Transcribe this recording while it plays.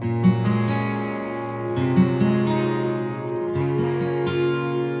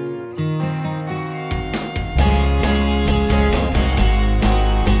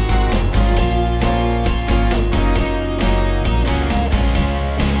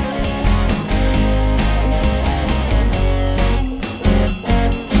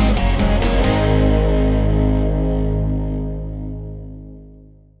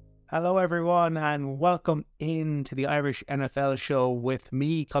Hello, everyone, and welcome into the Irish NFL show with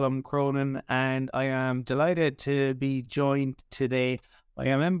me, Colm Cronin. And I am delighted to be joined today by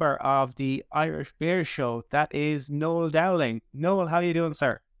a member of the Irish Bears show. That is Noel Dowling. Noel, how are you doing,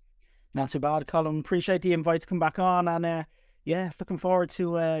 sir? Not too bad, Colin. Appreciate the invite to come back on, and looking forward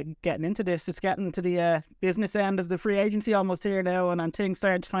to getting into this. It's getting to the business end of the free agency almost here now, and things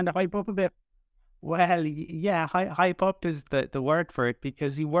starting to kind of hype up a bit. Well, yeah, hype up is the word for it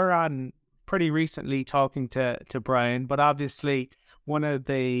because you were on pretty recently talking to Brian, but obviously one of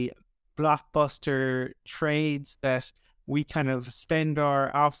the blockbuster trades that we kind of spend our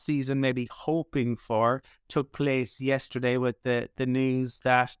off season maybe hoping for took place yesterday with the news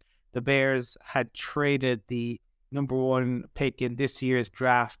that the Bears had traded the number one pick in this year's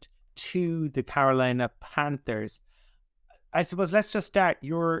draft to the Carolina Panthers. I suppose let's just start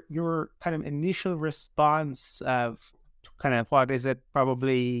your kind of initial response of kind of what is it,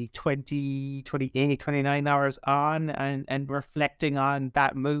 probably 20, 28, 29 hours on and reflecting on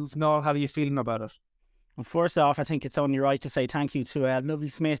that move. Noel, how are you feeling about it? And first off, I think it's only right to say thank you to Lovely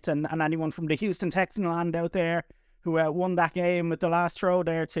Smith and anyone from the Houston Texan land out there who won that game with the last throw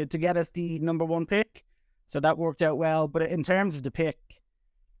there to get us the number one pick. So that worked out well. But in terms of the pick,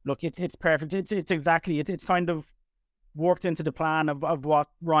 look, it's perfect. It's kind of worked into the plan of what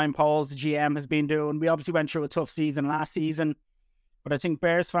Ryan Pauls, the GM, has been doing. We obviously went through a tough season last season, but I think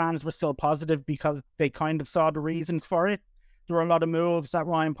Bears fans were still positive because they kind of saw the reasons for it. There were a lot of moves that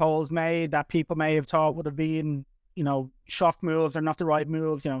Ryan Pauls made that people may have thought would have been, shock moves or not the right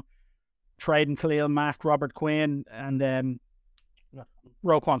moves, trading Khalil Mack, Robert Quinn, and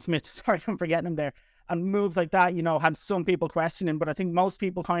Roquan Smith. Sorry, I'm forgetting him there. And moves like that, had some people questioning, but I think most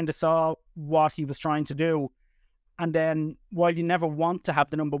people kind of saw what he was trying to do. And then, while you never want to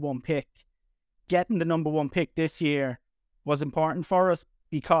have the number one pick, getting the number one pick this year was important for us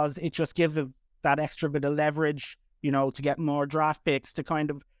because it just gives us that extra bit of leverage, to get more draft picks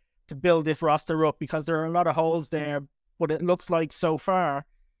to build this roster up because there are a lot of holes there. But it looks like so far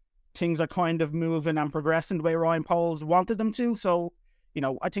things are kind of moving and progressing the way Ryan Pauls wanted them to. So,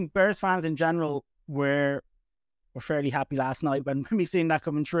 I think Bears fans in general were fairly happy last night when we seen that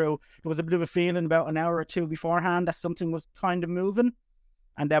coming through. There was a bit of a feeling about an hour or two beforehand that something was kind of moving.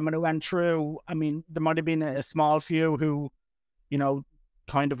 And then when it went through, I mean, there might have been a small few who,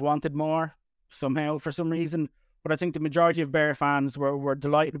 kind of wanted more somehow for some reason. But I think the majority of Bear fans were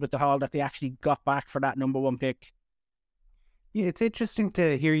delighted with the haul that they actually got back for that number one pick. Yeah, it's interesting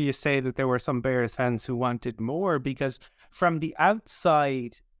to hear you say that there were some Bears fans who wanted more because from the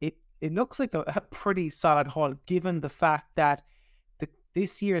outside, it looks like a pretty solid haul, given the fact that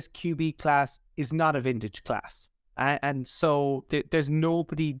this year's QB class is not a vintage class. And so there's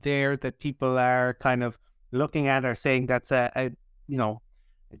nobody there that people are kind of looking at or saying that's a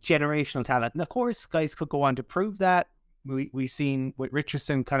generational talent. And of course, guys could go on to prove that. We've seen with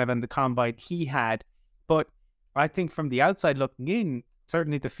Richardson kind of in the combine he had. But I think from the outside looking in,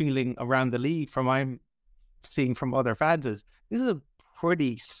 certainly the feeling around the league from I'm seeing from other fans is this is a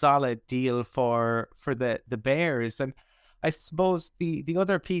pretty solid deal for the Bears. And I suppose the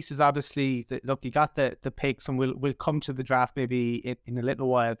other piece is obviously that, look, you got the picks and we'll come to the draft maybe in a little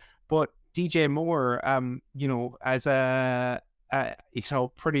while, but DJ Moore, as a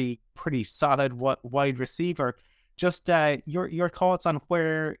pretty solid wide receiver. Just your thoughts on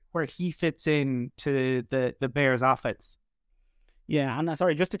where he fits in to the Bears offense. Yeah, and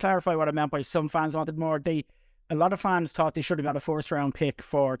sorry, just to clarify what I meant by some fans wanted more, a lot of fans thought they should have got a first round pick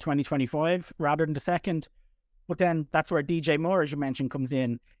for 2025 rather than the second. But then that's where DJ Moore, as you mentioned, comes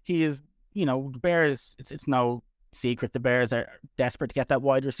in. He is, the Bears, it's no secret the Bears are desperate to get that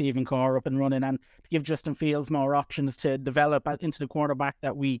wide receiving core up and running and to give Justin Fields more options to develop into the quarterback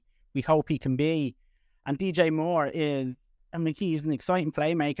that we hope he can be. And DJ Moore he's an exciting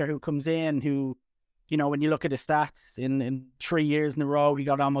playmaker who comes in who, when you look at his stats in 3 years in a row, he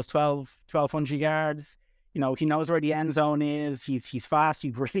got almost 1,200 yards. He knows where the end zone is. He's fast.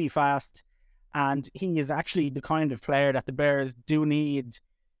 He's really fast. And he is actually the kind of player that the Bears do need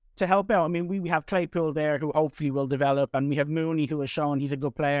to help out. I mean, we have Claypool there who hopefully will develop, and we have Mooney who has shown he's a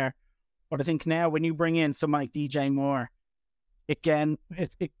good player. But I think now when you bring in someone like DJ Moore, again,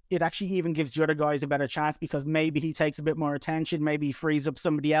 it actually even gives the other guys a better chance because maybe he takes a bit more attention, maybe he frees up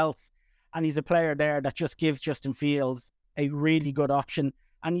somebody else. And he's a player there that just gives Justin Fields a really good option.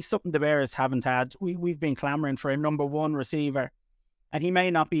 And he's something the Bears haven't had. We've been clamoring for a number one receiver. And he may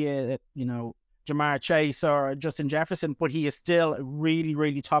not be a Jamar Chase or Justin Jefferson, but he is still a really,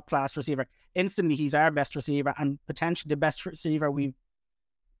 really top class receiver. Instantly, he's our best receiver and potentially the best receiver we've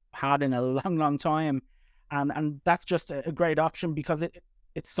had in a long, long time. And that's just a great option because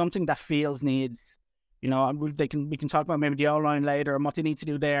it's something that Fields needs. You know, and we can talk about maybe the O-line later and what they need to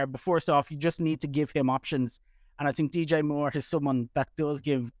do there. But first off, you just need to give him options. And I think DJ Moore is someone that does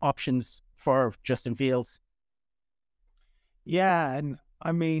give options for Justin Fields. Yeah, and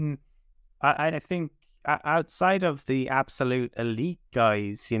I mean, I think outside of the absolute elite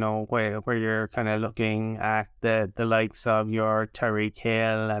guys, you know, where you're kind of looking at the likes of your Tyreek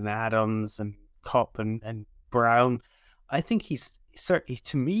Hill and Adams and Cup and Brown, I think he's certainly,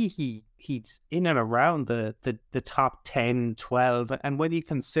 to me, he's in and around the top 10, 12. And when you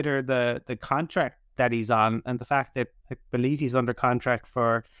consider the contract that he's on and the fact that I believe he's under contract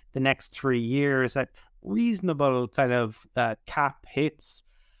for the next 3 years at reasonable kind of cap hits,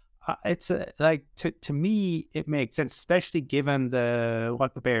 it's like to me it makes sense, especially given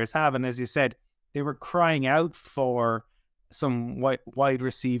what the Bears have. And as you said, they were crying out for some wide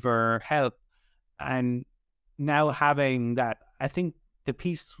receiver help, and now having that, I think the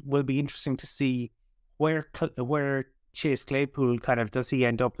piece will be interesting to see where Chase Claypool kind of, does he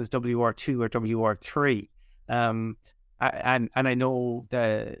end up as WR2 or WR3? And I know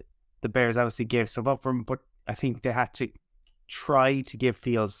the Bears obviously gave some up for him, but I think they had to try to give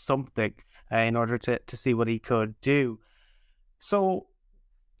Fields something in order to see what he could do. So,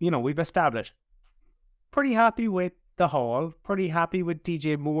 you know, we've established pretty happy with the haul, pretty happy with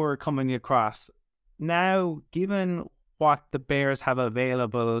DJ Moore coming across. Now, given what the Bears have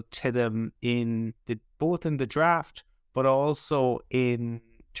available to them both in the draft, but also in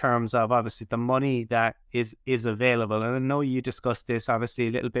terms of obviously the money that is available. And I know you discussed this obviously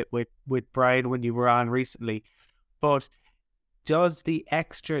a little bit with Brian when you were on recently, but does the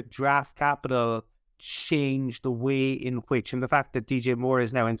extra draft capital change the way in which, and the fact that DJ Moore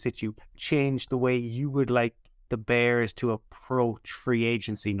is now in situ, change the way you would like the Bears to approach free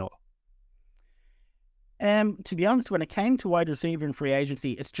agency, Noel? To be honest, when it came to wide receiver and free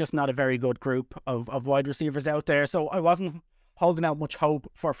agency, it's just not a very good group of wide receivers out there. So I wasn't holding out much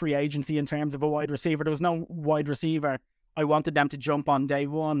hope for free agency in terms of a wide receiver. There was no wide receiver I wanted them to jump on day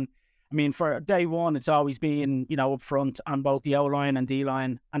one. I mean, for day one, it's always been, you know, up front on both the O-line and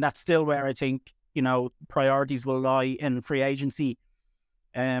D-line. And that's still where I think, you know, priorities will lie in free agency.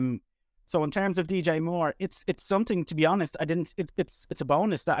 So in terms of DJ Moore, it's something, to be honest, it's a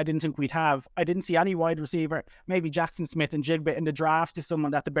bonus that I didn't think we'd have. I didn't see any wide receiver. Maybe Jackson Smith-Njigba in the draft is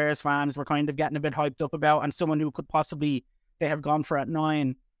someone that the Bears fans were kind of getting a bit hyped up about, and someone who could possibly, they have gone for at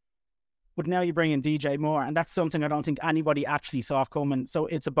 9. But now you bring in DJ Moore, and that's something I don't think anybody actually saw coming. So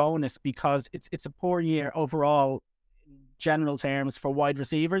it's a bonus because it's a poor year overall in general terms for wide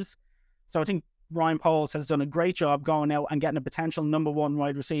receivers. So I think Ryan Poles has done a great job going out and getting a potential number 1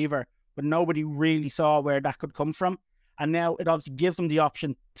 wide receiver, but nobody really saw where that could come from. And now it obviously gives them the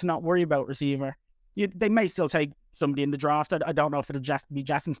option to not worry about receiver. They may still take somebody in the draft. I don't know if it'll be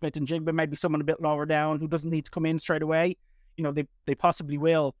Jackson Smith-Njigba, maybe someone a bit lower down who doesn't need to come in straight away. You know, they possibly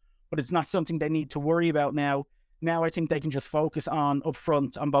will, but it's not something they need to worry about now. Now I think they can just focus on up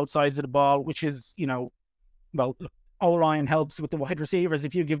front on both sides of the ball, which is, you know, well, O-line helps with the wide receivers.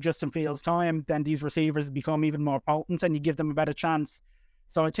 If you give Justin Fields time, then these receivers become even more potent and you give them a better chance.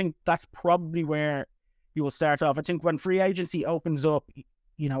 So I think that's probably where you will start off. I think when free agency opens up,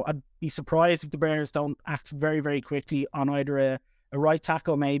 you know, I'd be surprised if the Bears don't act very, very quickly on either a right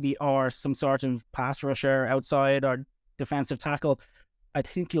tackle maybe, or some sort of pass rusher outside, or defensive tackle. I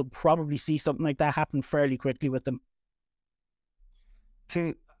think you'll probably see something like that happen fairly quickly with them.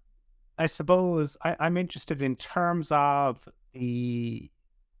 I suppose I'm interested in terms of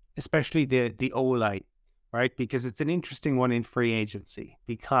especially the O-line, right? Because it's an interesting one in free agency,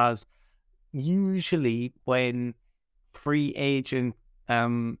 because usually when free agent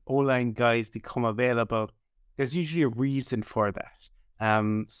O-line guys become available, there's usually a reason for that.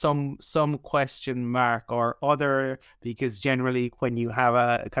 Some question mark or other, because generally when you have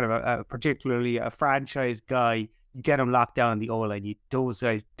a kind of a particularly a franchise guy, you get them locked down in the O-line. Those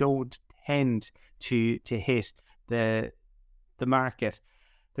guys don't tend to hit the market.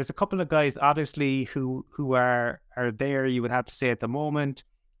 There's a couple of guys obviously who are there, you would have to say at the moment,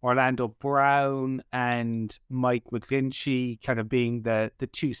 Orlando Brown and Mike McGlinchey kind of being the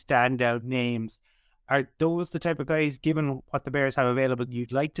 2 standout names. Are those the type of guys, given what the Bears have available,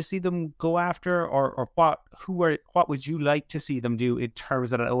 you'd like to see them go after, or what would you like to see them do in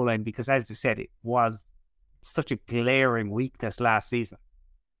terms of that O-line? Because as I said, it was such a glaring weakness last season.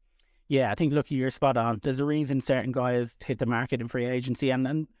 Yeah, I think, look, you're spot on. There's a reason certain guys hit the market in free agency,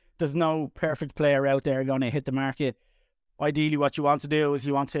 and there's no perfect player out there going to hit the market. Ideally, what you want to do is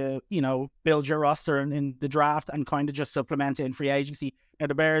you want to, you know, build your roster in the draft and kind of just supplement it in free agency. Now,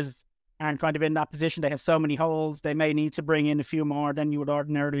 the Bears aren't kind of in that position. They have so many holes. They may need to bring in a few more than you would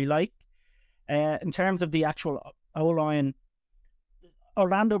ordinarily like. In terms of the actual O-line,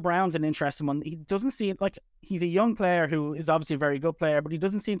 Orlando Brown's an interesting one. He doesn't seem like he's a young player who is obviously a very good player, but he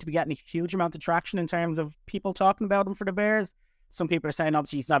doesn't seem to be getting a huge amount of traction in terms of people talking about him for the Bears. Some people are saying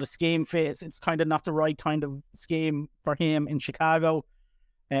obviously he's not a scheme fit. It's kind of not the right kind of scheme for him in Chicago.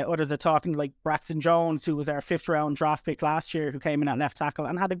 Others are talking like Braxton Jones, who was our 5th-round draft pick last year, who came in at left tackle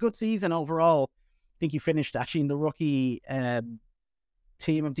and had a good season overall. I think he finished actually in the rookie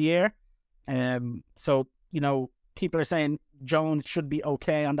team of the year. So, people are saying Jones should be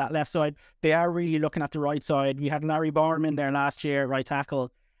okay on that left side. They are really looking at the right side. We had Larry Borman there last year, right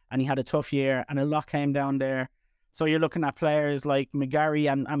tackle, and he had a tough year, and a lot came down there. So you're looking at players like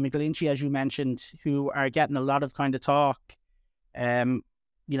McGarry and McGlinchey, as you mentioned, who are getting a lot of kind of talk,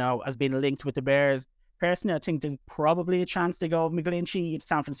 as being linked with the Bears. Personally, I think there's probably a chance to go McGlinchey. If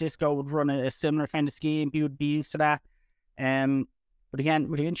San Francisco would run a similar kind of scheme, he would be used to that. But again,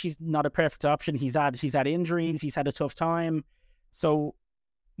 McGlinchey's not a perfect option. He's had injuries. He's had a tough time. So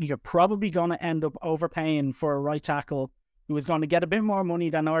you're probably going to end up overpaying for a right tackle who is going to get a bit more money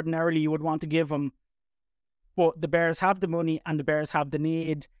than ordinarily you would want to give him. But the Bears have the money and the Bears have the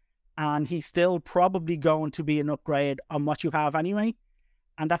need, and he's still probably going to be an upgrade on what you have anyway.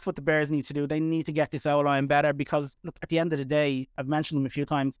 And that's what the Bears need to do. They need to get this O-line better because, look, at the end of the day, I've mentioned him a few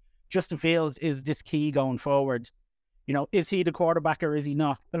times, Justin Fields is this key going forward. Is he the quarterback or is he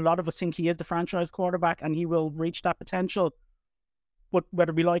not? A lot of us think he is the franchise quarterback and he will reach that potential. But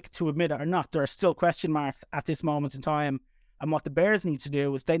whether we like to admit it or not, there are still question marks at this moment in time. And what the Bears need to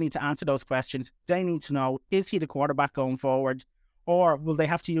do is they need to answer those questions. They need to know, is he the quarterback going forward? Or will they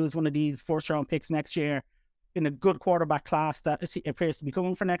have to use one of these first-round picks next year in a good quarterback class that appears to be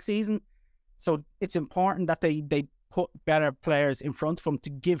coming for next season? So it's important that they put better players in front of him to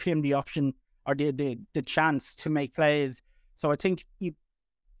give him the option or the chance to make plays. So I think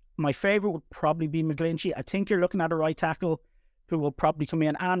my favourite would probably be McGlinchey. I think you're looking at a right tackle who will probably come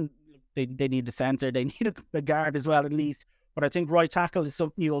in, and they need a centre. They need a guard as well, at least. But I think right tackle is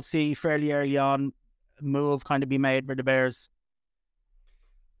something you'll see fairly early on, move kind of be made by the Bears.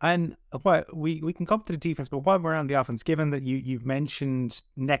 And what we can come to the defense, but while we're on the offense, given that you've mentioned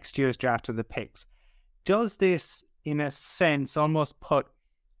next year's draft of the picks, does this, in a sense, almost put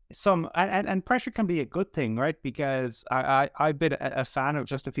some, and pressure can be a good thing, right? Because I've been a fan of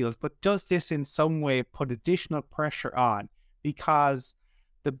Justin Fields, but does this in some way put additional pressure on? Because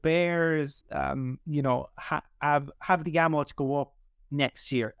the Bears, have the ammo to go up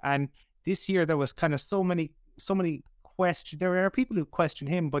next year. And this year there was kind of so many questions. There are people who question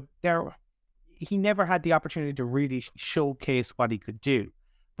him, but he never had the opportunity to really showcase what he could do.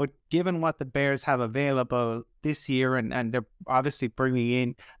 But given what the Bears have available this year, and they're obviously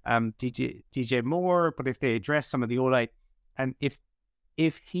bringing in DJ Moore, but if they address some of the O-line, and if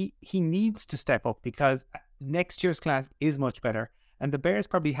he needs to step up, because next year's class is much better, and the Bears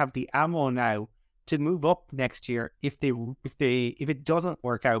probably have the ammo now to move up next year if it doesn't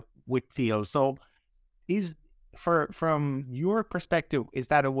work out with Fields. So from your perspective, is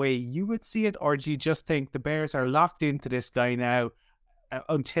that a way you would see it, or do you just think the Bears are locked into this guy now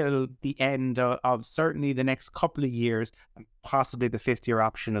until the end of certainly the next couple of years, and possibly the 5th-year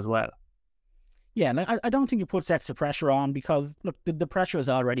option as well? Yeah, and I don't think it puts extra pressure on, because look, the pressure is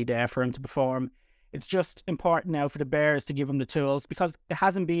already there for him to perform. It's just important now for the Bears to give him the tools, because it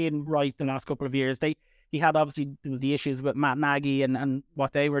hasn't been right the last couple of years. He had, obviously, there was the issues with Matt Nagy and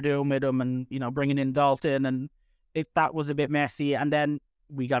what they were doing with him, and bringing in Dalton, and that was a bit messy. And then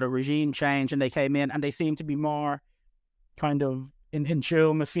we got a regime change, and they came in, and they seem to be more kind of in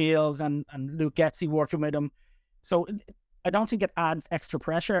tune with Fields and Luke Getsy working with him. So I don't think it adds extra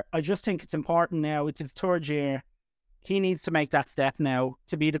pressure. I just think it's important now. It's his 3rd year. He needs to make that step now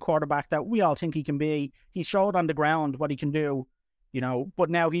to be the quarterback that we all think he can be. He showed on the ground what he can do, but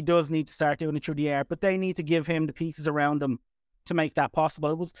now he does need to start doing it through the air. But they need to give him the pieces around him to make that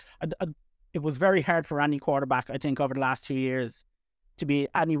possible. It was very hard for any quarterback, I think, over the last 2 years to be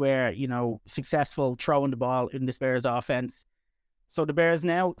anywhere, successful throwing the ball in this Bears offense. So the Bears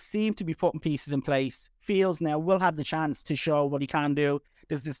now seem to be putting pieces in place. Fields now will have the chance to show what he can do.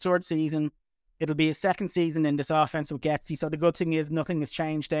 This is his 3rd season. It'll be his 2nd season in this offense with Getsy. So the good thing is nothing has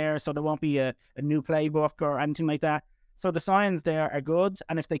changed there. So there won't be a new playbook or anything like that. So the signs there are good.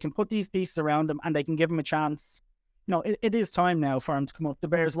 And if they can put these pieces around him and they can give him a chance, it is time now for him to come up. The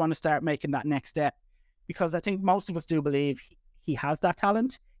Bears want to start making that next step, because I think most of us do believe he has that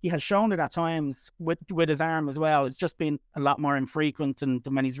talent. He has shown it at times with his arm as well. It's just been a lot more infrequent than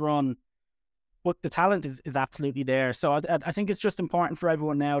when he's run. but the talent is absolutely there. So I think it's just important for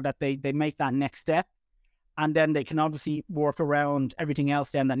everyone now that they make that next step, and then they can obviously work around everything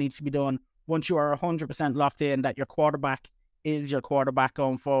else then that needs to be done once you are 100% locked in that your quarterback is your quarterback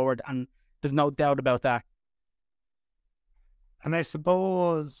going forward, and there's no doubt about that. And I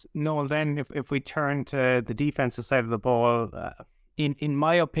suppose, Noel, then if we turn to the defensive side of the ball, in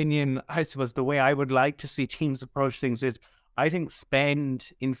my opinion, I suppose the way I would like to see teams approach things is, I think, spend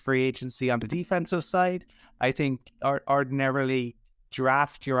in free agency on the defensive side. I think ordinarily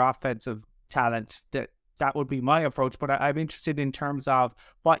draft your offensive talent. That would be my approach. But I'm interested in terms of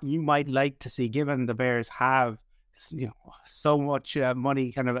what you might like to see, given the Bears have so much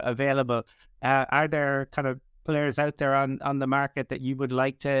money kind of available. Are there kind of players out there on the market that you would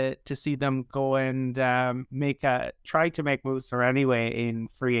like to see them go and try to make moves for anyway in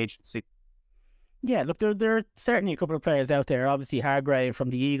free agency? Yeah, look, there are certainly a couple of players out there. Obviously, Hargrave from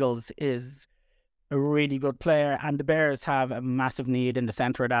the Eagles is a really good player, and the Bears have a massive need in the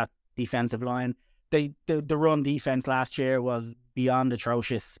centre of that defensive line. The run defense last year was beyond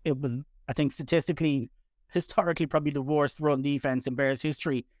atrocious. It was, I think, historically, probably the worst run defense in Bears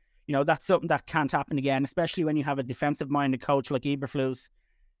history. That's something that can't happen again, especially when you have a defensive-minded coach like Eberflus.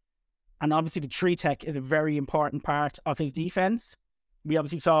 And obviously, the tree tech is a very important part of his defense. We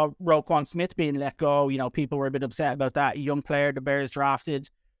obviously saw Roquan Smith being let go. People were a bit upset about that. A young player the Bears drafted.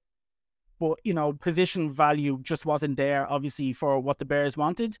 But, position value just wasn't there, obviously, for what the Bears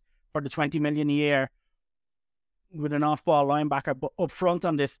wanted for the $20 million a year with an off-ball linebacker. But up front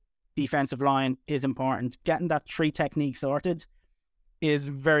on this defensive line is important. Getting that tree technique sorted is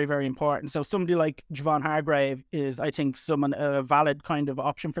very, very important. So somebody like Javon Hargrave is, I think, a valid kind of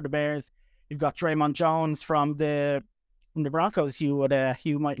option for the Bears. You've got Draymond Jones from the Broncos, Hugh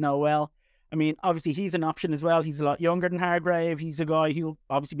might know well. I mean, obviously he's an option as well. He's a lot younger than Hargrave. He's a guy who'll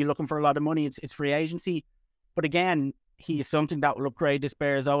obviously be looking for a lot of money. It's free agency. But again, he is something that will upgrade this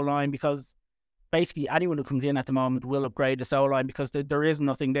Bears O-line, because basically anyone who comes in at the moment will upgrade this O-line, because there is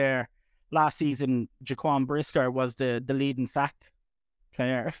nothing there. Last season, Jaquan Brisker was the leading sack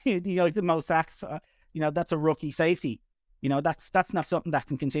player. The most sacks. That's a rookie safety. That's not something that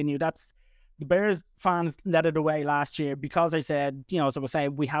can continue. The Bears fans let it away last year because I said, as I was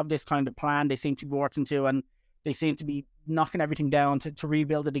saying, we have this kind of plan they seem to be working to, and they seem to be knocking everything down to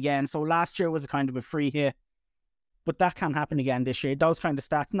rebuild it again. So last year was a kind of a free hit, but that can't happen again this year. Those kind of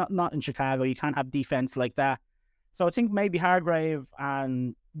stats, not in Chicago. You can't have defense like that. So I think maybe Hargrave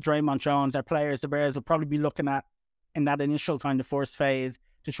and Draymond Jones are players the Bears will probably be looking at in that initial kind of first phase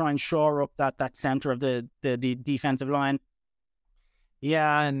to try and shore up that center of the defensive line.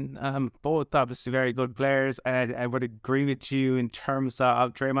 Yeah, and both obviously very good players. I would agree with you in terms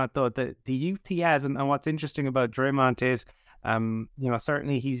of Draymond, though. The youth he has, and what's interesting about Draymond is,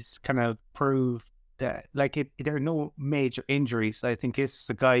 certainly he's kind of proved that, there are no major injuries. I think this is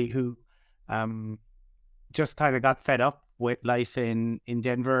a guy who just kind of got fed up with life in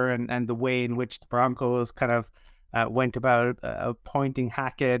Denver and the way in which the Broncos kind of went about appointing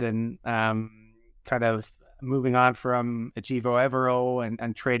Hackett and kind of moving on from Ajivo Evero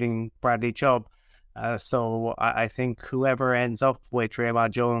and trading Bradley Chubb. So I think whoever ends up with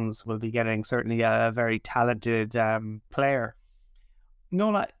Draymond Jones will be getting certainly a very talented player.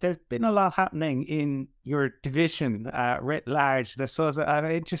 Nola, there's been a lot happening in your division writ large. So I'm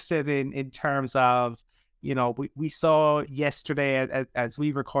interested in terms of, we saw yesterday, as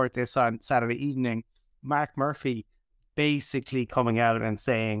we record this on Saturday evening, Mark Murphy basically coming out and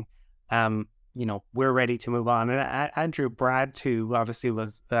saying, we're ready to move on. And Andrew Brad, who obviously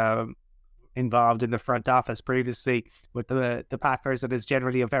was involved in the front office previously with the Packers, and is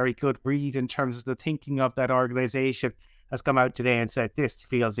generally a very good read in terms of the thinking of that organization, has come out today and said this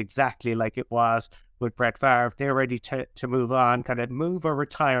feels exactly like it was with Brett Favre. They're ready to move on, kind of move or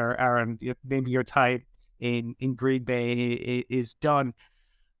retire, Aaron. Maybe your time in Green Bay is done.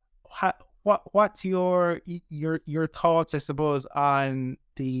 What's your thoughts, I suppose, on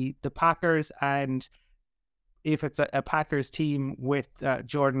the Packers, and if it's a Packers team with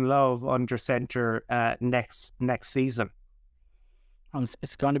Jordan Love under center next season?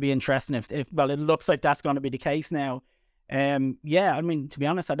 It's going to be interesting if it looks like that's going to be the case now. Yeah, I mean, to be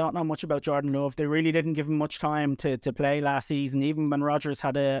honest, I don't know much about Jordan Love. They really didn't give him much time to play last season, even when Rodgers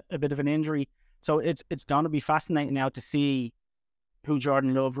had a bit of an injury. So it's going to be fascinating now to see who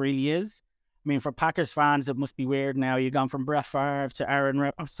Jordan Love really is. I mean, for Packers fans, it must be weird now. You've gone from Brett Favre to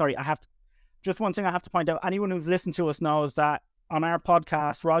Aaron. Just one thing I have to point out. Anyone who's listened to us knows that on our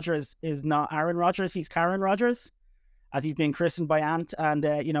podcast, Rodgers is not Aaron Rodgers. He's Karen Rodgers, as he's been christened by Ant. And,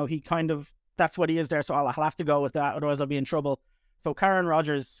 he kind of, that's what he is there. So I'll have to go with that. Otherwise I'll be in trouble. So Karen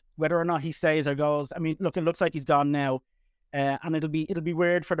Rodgers, whether or not he stays or goes, I mean, look, it looks like he's gone now, and it'll be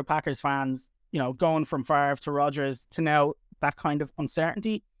weird for the Packers fans, going from Favre to Rodgers to now that kind of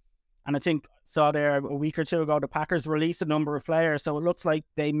uncertainty. And I think saw there a week or two ago the Packers released a number of players, so it looks like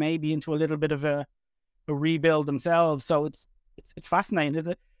they may be into a little bit of a rebuild themselves. So it's fascinating,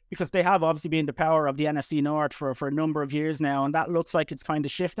 isn't it? Because they have obviously been the power of the NFC North for a number of years now, and that looks like it's kind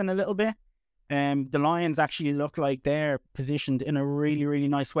of shifting a little bit. The Lions actually look like they're positioned in a really, really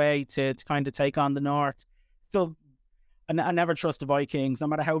nice way to kind of take on the North. Still, I never trust the Vikings, no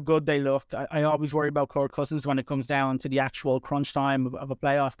matter how good they look. I always worry about Kirk Cousins when it comes down to the actual crunch time of a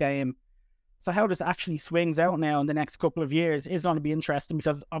playoff game. So how this actually swings out now in the next couple of years is going to be interesting,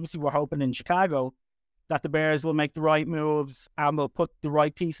 because obviously we're hoping in Chicago that the Bears will make the right moves and will put the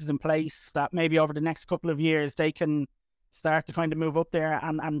right pieces in place that maybe over the next couple of years they can start to kind of move up there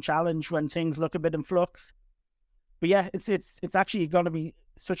and challenge when things look a bit in flux. But yeah, it's actually going to be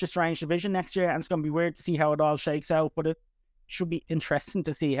such a strange division next year, and it's going to be weird to see how it all shakes out, but it should be interesting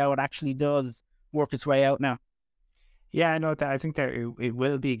to see how it actually does work its way out now. Yeah, no, I think that it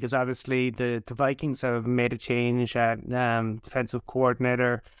will be, because obviously the Vikings have made a change at defensive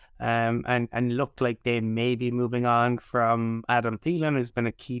coordinator, and looked like they may be moving on from Adam Thielen, who's been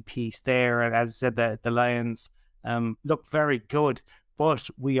a key piece there. And as I said, the Lions look very good, but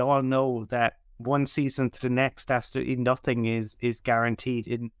we all know that one season to the next, nothing is guaranteed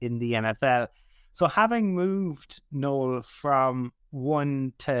in the NFL. So having moved, Noel, from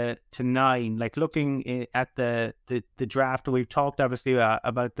 1 to 9, like looking at the draft, we've talked obviously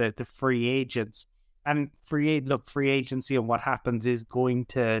about the free agents, and free agency and what happens is going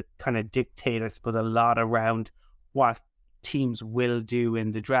to kind of dictate, I suppose, a lot around what teams will do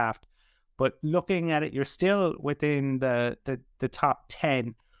in the draft. But looking at it, you're still within the top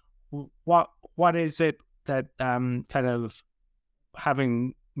 10. What is it that kind of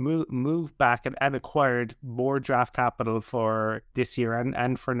having moved back and acquired more draft capital for this year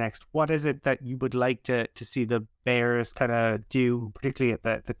and for next, what is it that you would like to see the Bears kind of do, particularly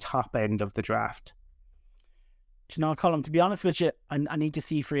at the top end of the draft? Colm, to be honest with you, I need to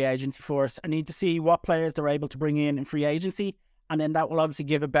see free agency first. I need to see what players they're able to bring in free agency, and then that will obviously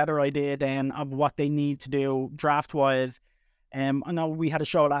give a better idea then of what they need to do draft-wise. I know we had a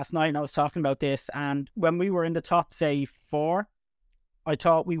show last night and I was talking about this, and when we were in the top, say, 4, I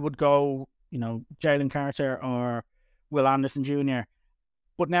thought we would go, Jalen Carter or Will Anderson Jr.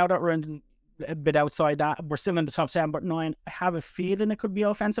 But now that we're in a bit outside that, we're still in the top 7, but 9, I have a feeling it could be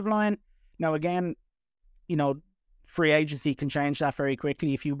offensive line. Now, again, free agency can change that very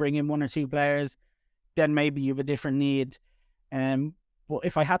quickly. If you bring in 1 or 2 players, then maybe you have a different need. But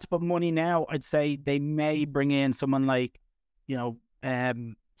if I had to put money now, I'd say they may bring in someone like,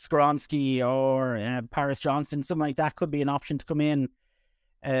 Skoronski or Paris Johnson, something like that could be an option to come in.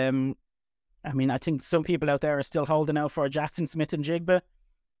 I think some people out there are still holding out for Jackson Smith-Njigba.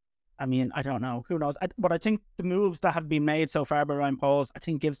 I don't know. Who knows? But I think the moves that have been made so far by Ryan Poles, I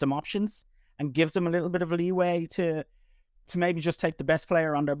think gives them options and gives them a little bit of leeway to maybe just take the best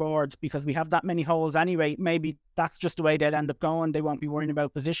player on their board, because we have that many holes anyway. Maybe that's just the way they'll end up going. They won't be worrying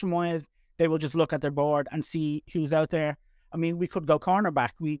about position-wise. They will just look at their board and see who's out there. We could go cornerback.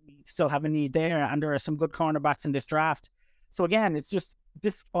 We still have a need there, and there are some good cornerbacks in this draft. So again, it's just,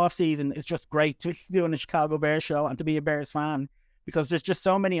 this offseason is just great to be doing a Chicago Bears show and to be a Bears fan, because there's just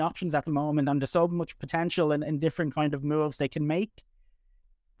so many options at the moment, and there's so much potential in different kind of moves they can make,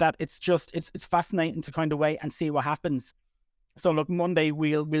 that it's fascinating to kind of wait and see what happens. So look, Monday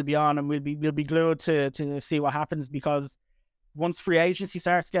we'll be on, and we'll be glued to see what happens, because once free agency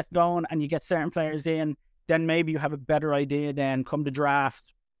starts to get going and you get certain players in, then maybe you have a better idea then come the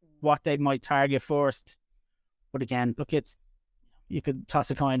draft what they might target first. But again, look, you could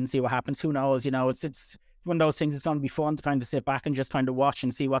toss a coin and see what happens. Who knows? It's one of those things. It's going to be fun to kind of sit back and just kind of watch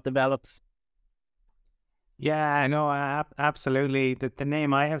and see what develops. Yeah, I know, absolutely. The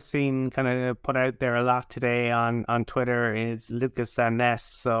name I have seen kind of put out there a lot today on Twitter is Lucas Van Ness,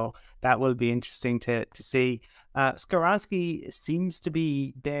 so that will be interesting to see. Skoronski seems to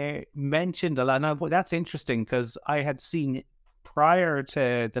be there mentioned a lot. Now, that's interesting, because I had seen prior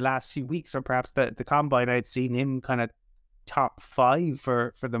to the last few weeks, or perhaps the combine, I'd seen him kind of top 5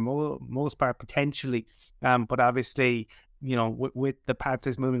 for the most part, potentially. But obviously, with the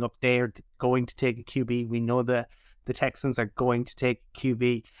Panthers moving up there, going to take a QB, we know the Texans are going to take a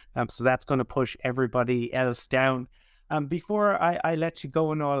QB. So that's going to push everybody else down. Before I let you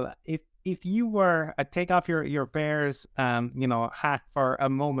go and all, if you were take off your Bears hat for a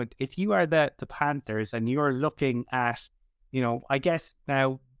moment, if you are the Panthers and you're looking at, I guess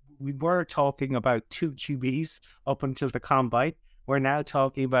now we were talking about 2 QBs up until the combine. we're now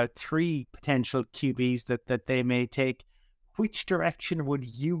talking about 3 potential QBs that they may take. Which direction would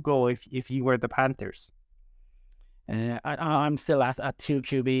you go if you were the Panthers? I'm still at 2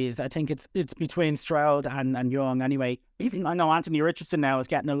 QBs. I think it's between Stroud and Young anyway. Even I know Anthony Richardson now is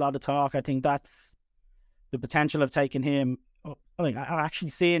getting a lot of talk. I think that's the potential of taking him. I mean, I'm actually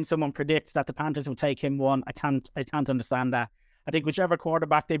seeing someone predict that the Panthers will take him 1. I can't understand that. I think whichever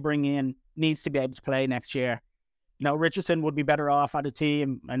quarterback they bring in needs to be able to play next year. You know, Richardson would be better off at a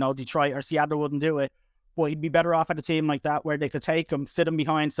team. I know Detroit or Seattle wouldn't do it, but he'd be better off at a team like that where they could take him, sit him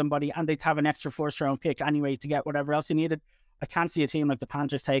behind somebody, and they'd have an extra first-round pick anyway to get whatever else he needed. I can't see a team like the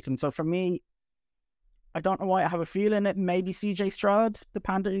Panthers take him. So for me, I don't know why. I have a feeling it maybe CJ Stroud, the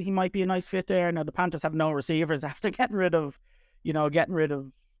Panther, he might be a nice fit there. Now, the Panthers have no receivers after getting rid of,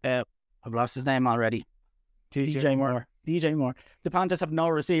 I've lost his name already. DJ Moore. The Panthers have no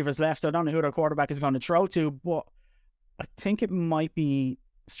receivers left. I don't know who their quarterback is going to throw to, but I think it might be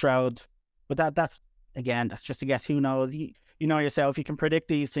Stroud. But that's just a guess. Who knows? You know yourself, you can predict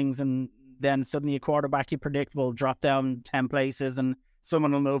these things, and then suddenly a quarterback you predict will drop down 10 places and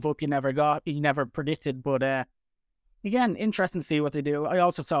someone will move up you never predicted. But again, interesting to see what they do. I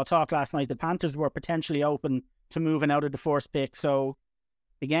also saw talk last night the Panthers were potentially open to moving out of the first pick. So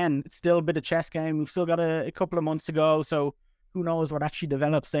again, it's still a bit of chess game. We've still got a couple of months to go. So who knows what actually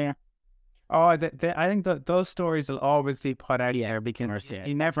develops there. Oh, I think that those stories will always be put out there because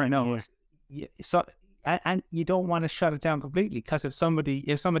you never know. So, and you don't want to shut it down completely, because if somebody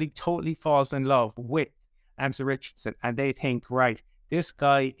totally falls in love with Anthony Richardson and they think, right, this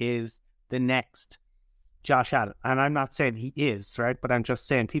guy is the next Josh Allen, and I'm not saying he is, right, but I'm just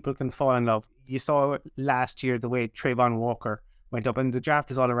saying people can fall in love. You saw last year the way Trayvon Walker went up, and the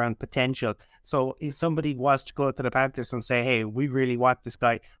draft is all around potential. So if somebody was to go to the Panthers and say, hey, we really want this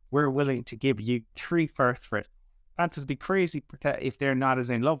guy, we're willing to give you 3 firsts for it, Panthers be crazy if they're not as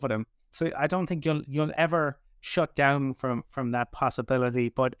in love with him. So I don't think you'll ever shut down from that possibility.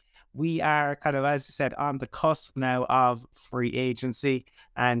 But we are kind of, as I said, on the cusp now of free agency,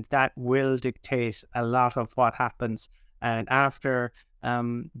 and that will dictate a lot of what happens. And after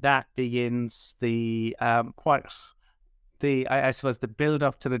that begins I suppose the build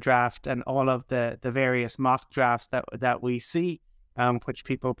up to the draft and all of the various mock drafts that we see, which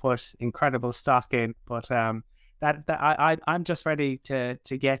people put incredible stock in. But I'm just ready to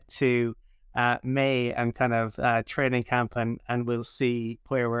get to May and kind of training camp, and we'll see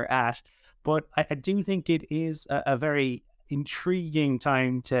where we're at. But I do think it is a very intriguing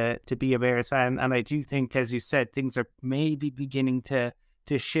time to be a Bears fan, and I do think, as you said, things are maybe beginning to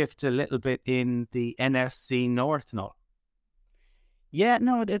shift a little bit in the NFC North now. Yeah,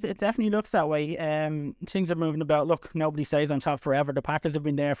 no, it definitely looks that way. Things are moving about. Look, nobody stays on top forever. The Packers have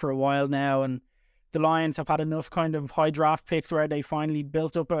been there for a while now, and the Lions have had enough kind of high draft picks where they finally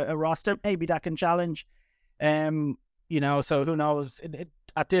built up a roster. Maybe that can challenge. So who knows?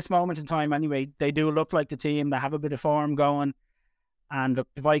 At this moment in time, anyway, they do look like the team that have a bit of form going. And the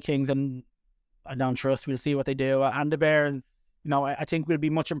Vikings, and I don't trust. We'll see what they do. And the Bears, I think will be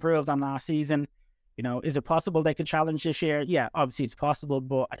much improved on last season. Is it possible they could challenge this year? Yeah, obviously it's possible,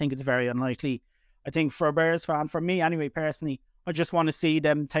 but I think it's very unlikely. I think for a Bears fan, for me anyway, personally, I just want to see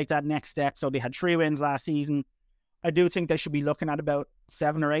them take that next step. So they had 3 wins last season. I do think they should be looking at about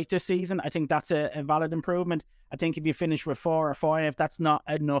 7 or 8 this season. I think that's a valid improvement. I think if you finish with 4 or 5, that's not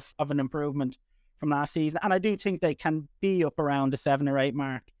enough of an improvement from last season. And I do think they can be up around the 7 or 8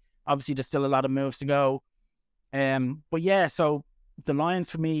 mark. Obviously, there's still a lot of moves to go. But yeah, so the Lions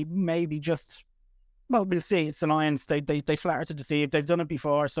for me, maybe just... Well, we'll see. It's the Lions. They flatter to deceive. They've done it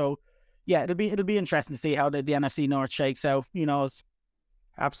before, so yeah, it'll be interesting to see how the NFC North shakes out. Who knows?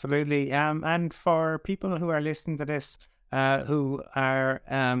 Absolutely. And for people who are listening to this, who are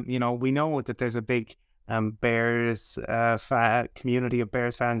we know that there's a big Bears community of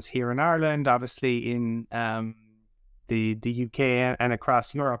Bears fans here in Ireland, obviously in the UK and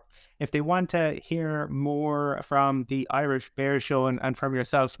across Europe. If they want to hear more from the Irish Bears Show and from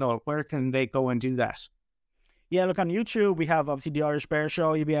yourself, Noel, where can they go and do that? Yeah, look, on YouTube, we have obviously the Irish Bears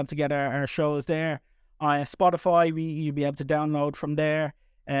Show. You'll be able to get our shows there. On Spotify, you'll be able to download from there.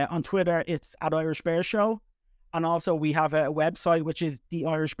 On Twitter, it's @Irish Bears Show. And also we have a website, which is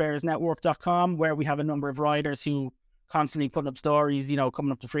theirishbearsnetwork.com, where we have a number of writers who constantly put up stories,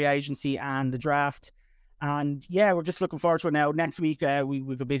 coming up to free agency and the draft. And yeah, we're just looking forward to it now. Next week,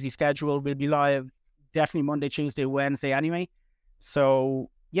 we've a busy schedule. We'll be live definitely Monday, Tuesday, Wednesday anyway. So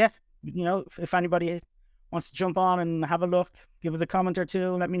yeah, if anybody wants to jump on and have a look, give us a comment or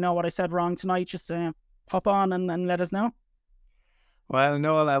two, let me know what I said wrong tonight. Just pop on and let us know. Well,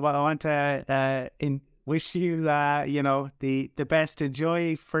 Noel, I want to wish you, the best.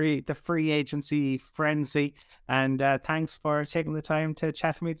 Enjoy the free agency frenzy, and thanks for taking the time to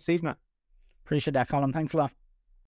chat to me this evening. Appreciate that, Colin. Thanks a lot.